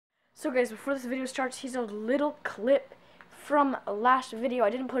So guys, before this video starts, here's a little clip from last video.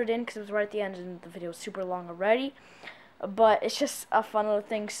 I didn't put it in because it was right at the end and the video was super long already. But it's just a fun little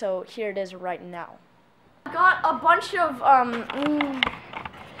thing, so here it is right now. I got a bunch of,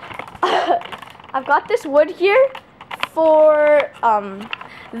 I've got this wood here for,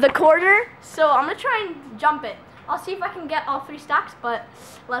 the corner. So I'm going to try and jump it. I'll see if I can get all 3 stacks, but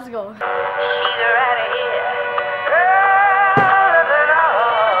let's go.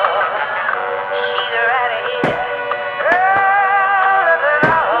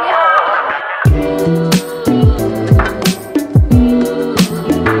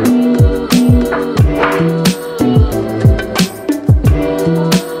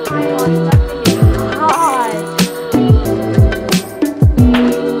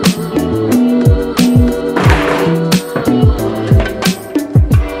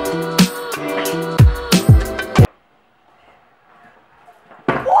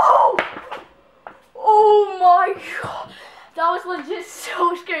 That was legit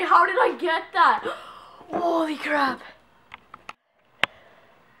so scary. How did I get that? Holy crap.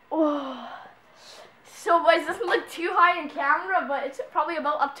 Oh. So boys, this doesn't look too high in camera, but it's probably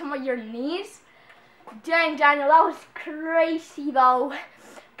about up to your knees. Dang, Daniel, that was crazy though.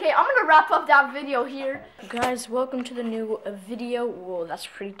 Okay, I'm gonna wrap up that video here. Guys, welcome to the new video. Whoa, that's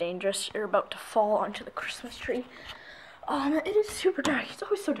pretty dangerous. You're about to fall onto the Christmas tree. It is super dark. It's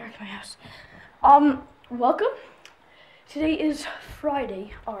always so dark in my house. Welcome. Today is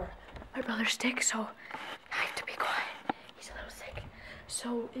Friday, my brother's sick, so I have to be quiet. He's a little sick.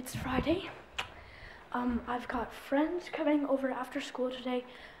 So it's Friday. I've got friends coming over after school today.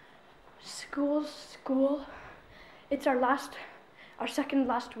 School. It's our second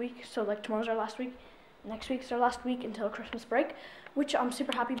last week, so like tomorrow's our last week. Next week's our last week until Christmas break, which I'm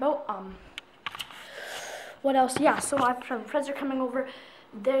super happy about. What else? Yeah, so I have friends are coming over.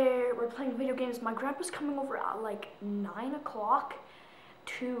 We're playing video games. My grandpa's coming over at like 9 o'clock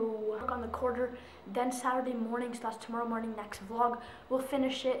to work on the quarter. Then Saturday morning, so that's tomorrow morning, next vlog, we'll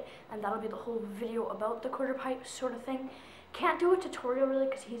finish it, and that'll be the whole video about the quarter pipe sort of thing. Can't do a tutorial really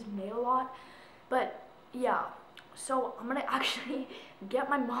because he's made a lot, but yeah. So I'm gonna actually get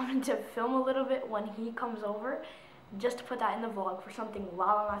my mom to film a little bit when he comes over, just to put that in the vlog for something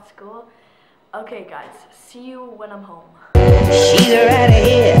while I'm at school. Okay guys, see you when I'm home. She's right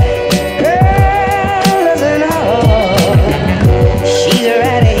here. Girl doesn't know. She's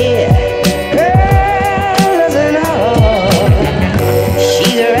right here. Girl doesn't know.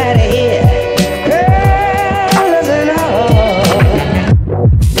 She's right here. Girl doesn't know.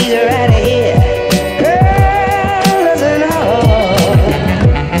 She's right here. Girl doesn't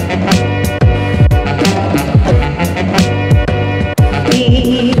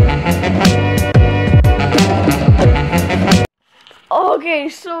Okay,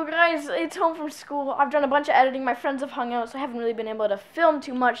 so guys, it's home from school. I've done a bunch of editing. My friends have hung out, so I haven't really been able to film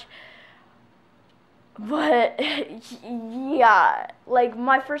too much. But, yeah, like,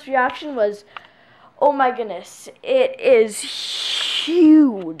 my first reaction was, oh my goodness, it is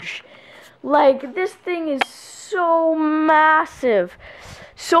huge. Like, this thing is so massive.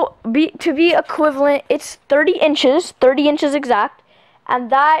 So, to be equivalent, it's 30 inches exact, and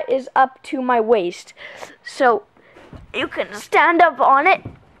that is up to my waist. So, you can stand up on it.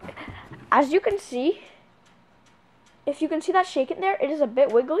 As you can see, if you can see that shaking there, it is a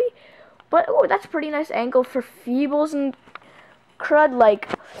bit wiggly. But, oh, that's a pretty nice angle for feebles and crud. Like,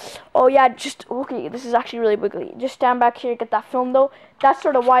 oh yeah, okay, this is actually really wiggly. Just stand back here, get that film though. That's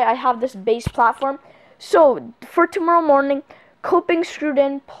sort of why I have this base platform. So, for tomorrow morning, coping screwed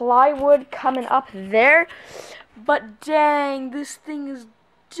in, plywood coming up there. But dang, this thing is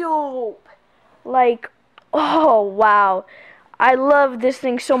dope. Like, oh, wow. I love this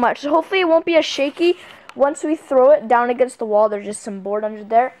thing so much. So hopefully it won't be as shaky. Once we throw it down against the wall, there's just some board under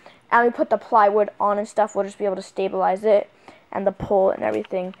there. And we put the plywood on and stuff. We'll just be able to stabilize it. And the pole and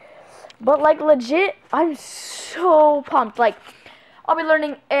everything. But, like, legit, I'm so pumped. Like, I'll be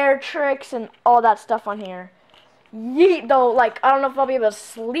learning air tricks and all that stuff on here. Yeet, though. Like, I don't know if I'll be able to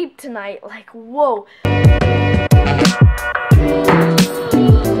sleep tonight. Like, whoa.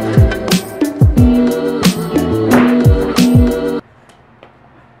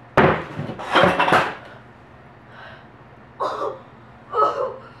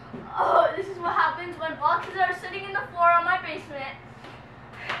 This is what happens when boxes are sitting in the floor on my basement,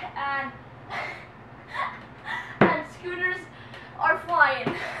 and scooters are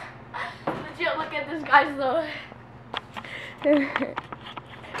flying. Legit, look at this, guys, though.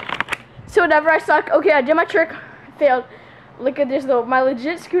 So whenever I suck, okay, I did my trick, failed. Look at this though, my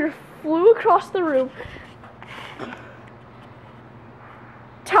legit scooter flew across the room.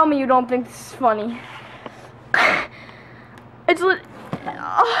 tell me you don't think this is funny. It's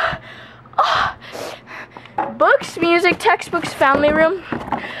books, music, textbooks, family room.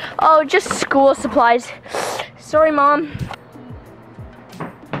 Oh, just school supplies. Sorry, Mom.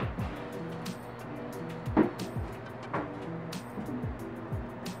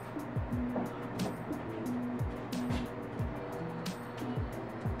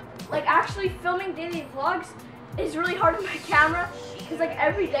 Like, actually filming daily vlogs is really hard on my camera because, like,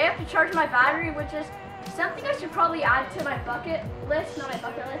 every day I have to charge my battery, which is something I should probably add to my bucket list. Not my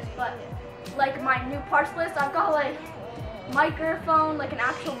bucket list, but like my new parts list. I've got like microphone, like an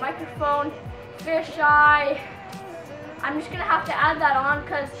actual microphone, fisheye. I'm just gonna have to add that on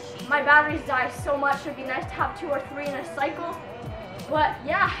because my batteries die so much. It'd be nice to have 2 or 3 in a cycle. But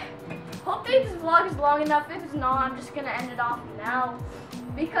yeah, hopefully this vlog is long enough. If it's not, I'm just gonna end it off now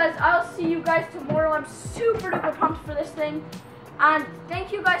because I'll see you guys tomorrow. I'm super duper pumped for this thing. And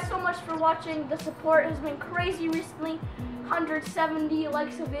thank you guys so much for watching. The support has been crazy recently. 170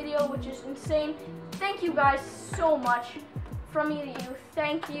 likes a video, which is insane. Thank you guys so much. From me to you,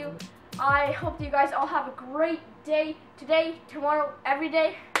 thank you. I hope that you guys all have a great day today, tomorrow, every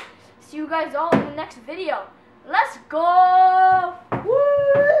day. See you guys all in the next video. Let's go!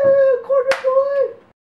 Woo!